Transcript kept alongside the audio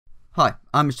Hi,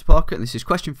 I'm Mr. Parker and this is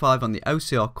question 5 on the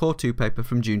OCR Core 2 paper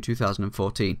from June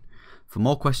 2014. For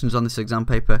more questions on this exam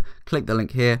paper, click the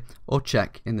link here or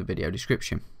check in the video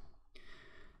description.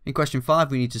 In question 5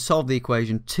 we need to solve the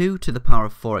equation 2 to the power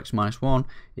of 4x minus 1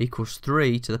 equals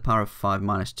 3 to the power of 5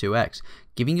 minus 2x,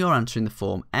 giving your answer in the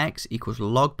form x equals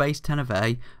log base 10 of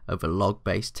a over log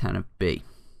base 10 of b.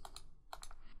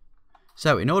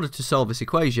 So in order to solve this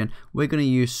equation, we're going to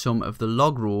use some of the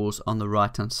log rules on the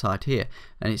right hand side here.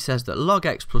 And it says that log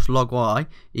x plus log y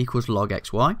equals log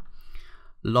xy,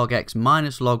 log x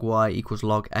minus log y equals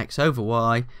log x over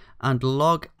y, and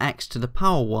log x to the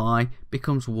power y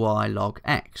becomes y log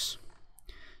x.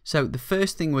 So the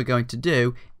first thing we're going to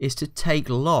do is to take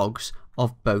logs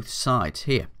of both sides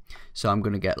here. So I'm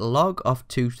going to get log of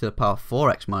 2 to the power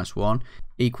 4x minus 1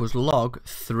 equals log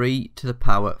 3 to the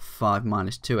power 5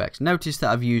 minus 2x. Notice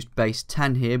that I've used base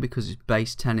 10 here because it's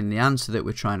base 10 in the answer that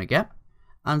we're trying to get.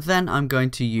 And then I'm going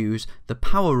to use the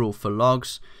power rule for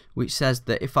logs, which says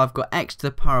that if I've got x to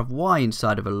the power of y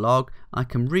inside of a log, I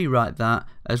can rewrite that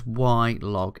as y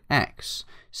log x.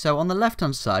 So on the left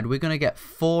hand side we're going to get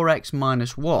 4x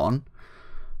minus 1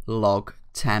 log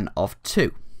 10 of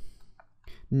 2.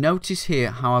 Notice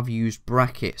here how I've used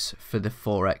brackets for the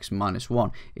 4x minus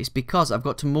 1. It's because I've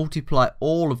got to multiply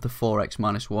all of the 4x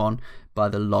minus 1 by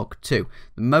the log 2.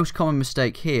 The most common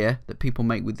mistake here that people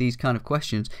make with these kind of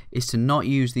questions is to not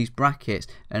use these brackets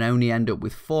and only end up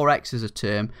with 4x as a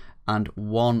term and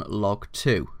 1 log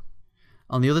 2.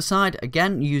 On the other side,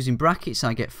 again using brackets,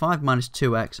 I get 5 minus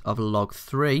 2x of log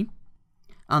 3.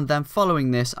 And then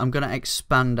following this, I'm going to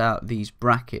expand out these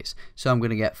brackets. So I'm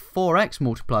going to get 4x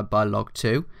multiplied by log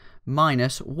 2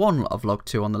 minus 1 of log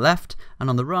 2 on the left, and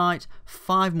on the right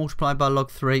 5 multiplied by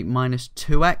log 3 minus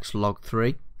 2x log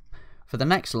 3. For the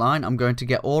next line, I'm going to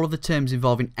get all of the terms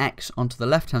involving x onto the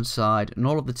left hand side and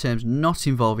all of the terms not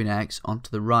involving x onto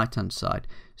the right hand side.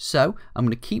 So I'm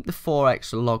going to keep the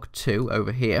 4x log 2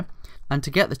 over here. And to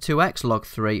get the 2x log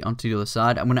 3 onto the other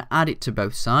side, I'm going to add it to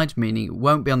both sides, meaning it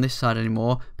won't be on this side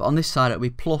anymore, but on this side it'll be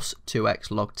plus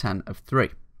 2x log 10 of 3.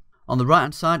 On the right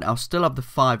hand side, I'll still have the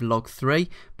 5 log 3,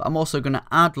 but I'm also going to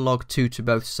add log 2 to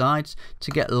both sides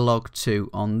to get log 2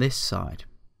 on this side.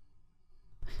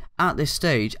 At this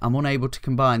stage, I'm unable to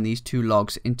combine these two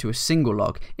logs into a single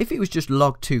log. If it was just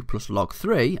log 2 plus log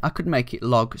 3, I could make it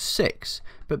log 6.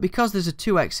 But because there's a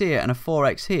 2x here and a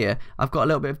 4x here, I've got a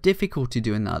little bit of difficulty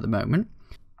doing that at the moment.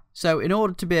 So in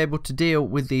order to be able to deal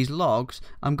with these logs,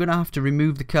 I'm going to have to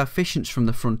remove the coefficients from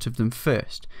the front of them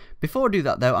first. Before I do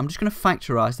that though, I'm just going to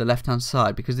factorise the left hand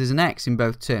side because there's an x in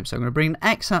both terms. So I'm going to bring an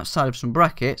x outside of some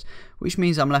brackets, which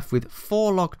means I'm left with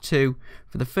 4 log 2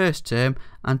 for the first term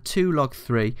and 2 log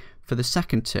 3 for the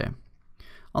second term.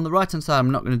 On the right hand side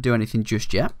I'm not going to do anything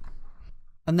just yet.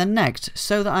 And then next,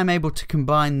 so that I'm able to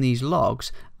combine these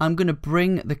logs, I'm going to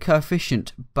bring the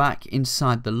coefficient back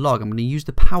inside the log. I'm going to use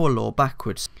the power law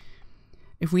backwards.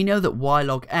 If we know that y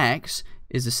log x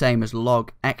is the same as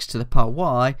log x to the power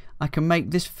y, I can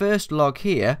make this first log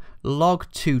here log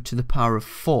 2 to the power of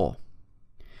 4.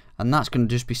 And that's going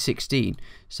to just be 16.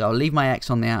 So I'll leave my x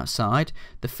on the outside.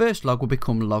 The first log will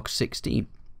become log 16.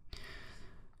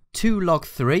 2 log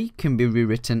 3 can be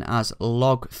rewritten as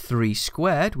log 3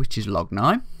 squared, which is log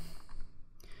 9.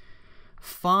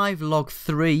 5 log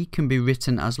 3 can be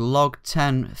written as log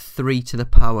 10 3 to the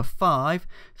power 5.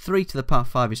 3 to the power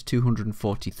 5 is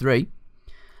 243.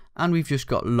 And we've just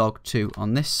got log 2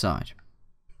 on this side.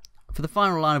 For the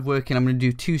final line of working, I'm going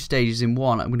to do 2 stages in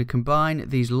one. I'm going to combine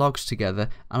these logs together,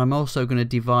 and I'm also going to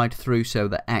divide through so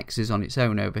that x is on its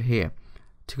own over here.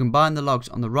 To combine the logs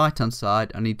on the right hand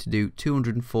side, I need to do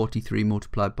 243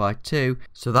 multiplied by 2,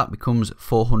 so that becomes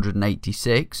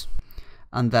 486.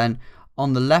 And then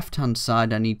on the left hand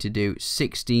side I need to do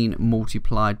 16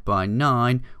 multiplied by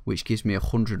 9, which gives me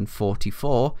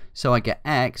 144. So I get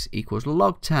x equals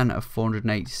log 10 of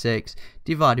 486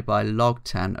 divided by log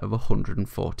 10 of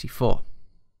 144.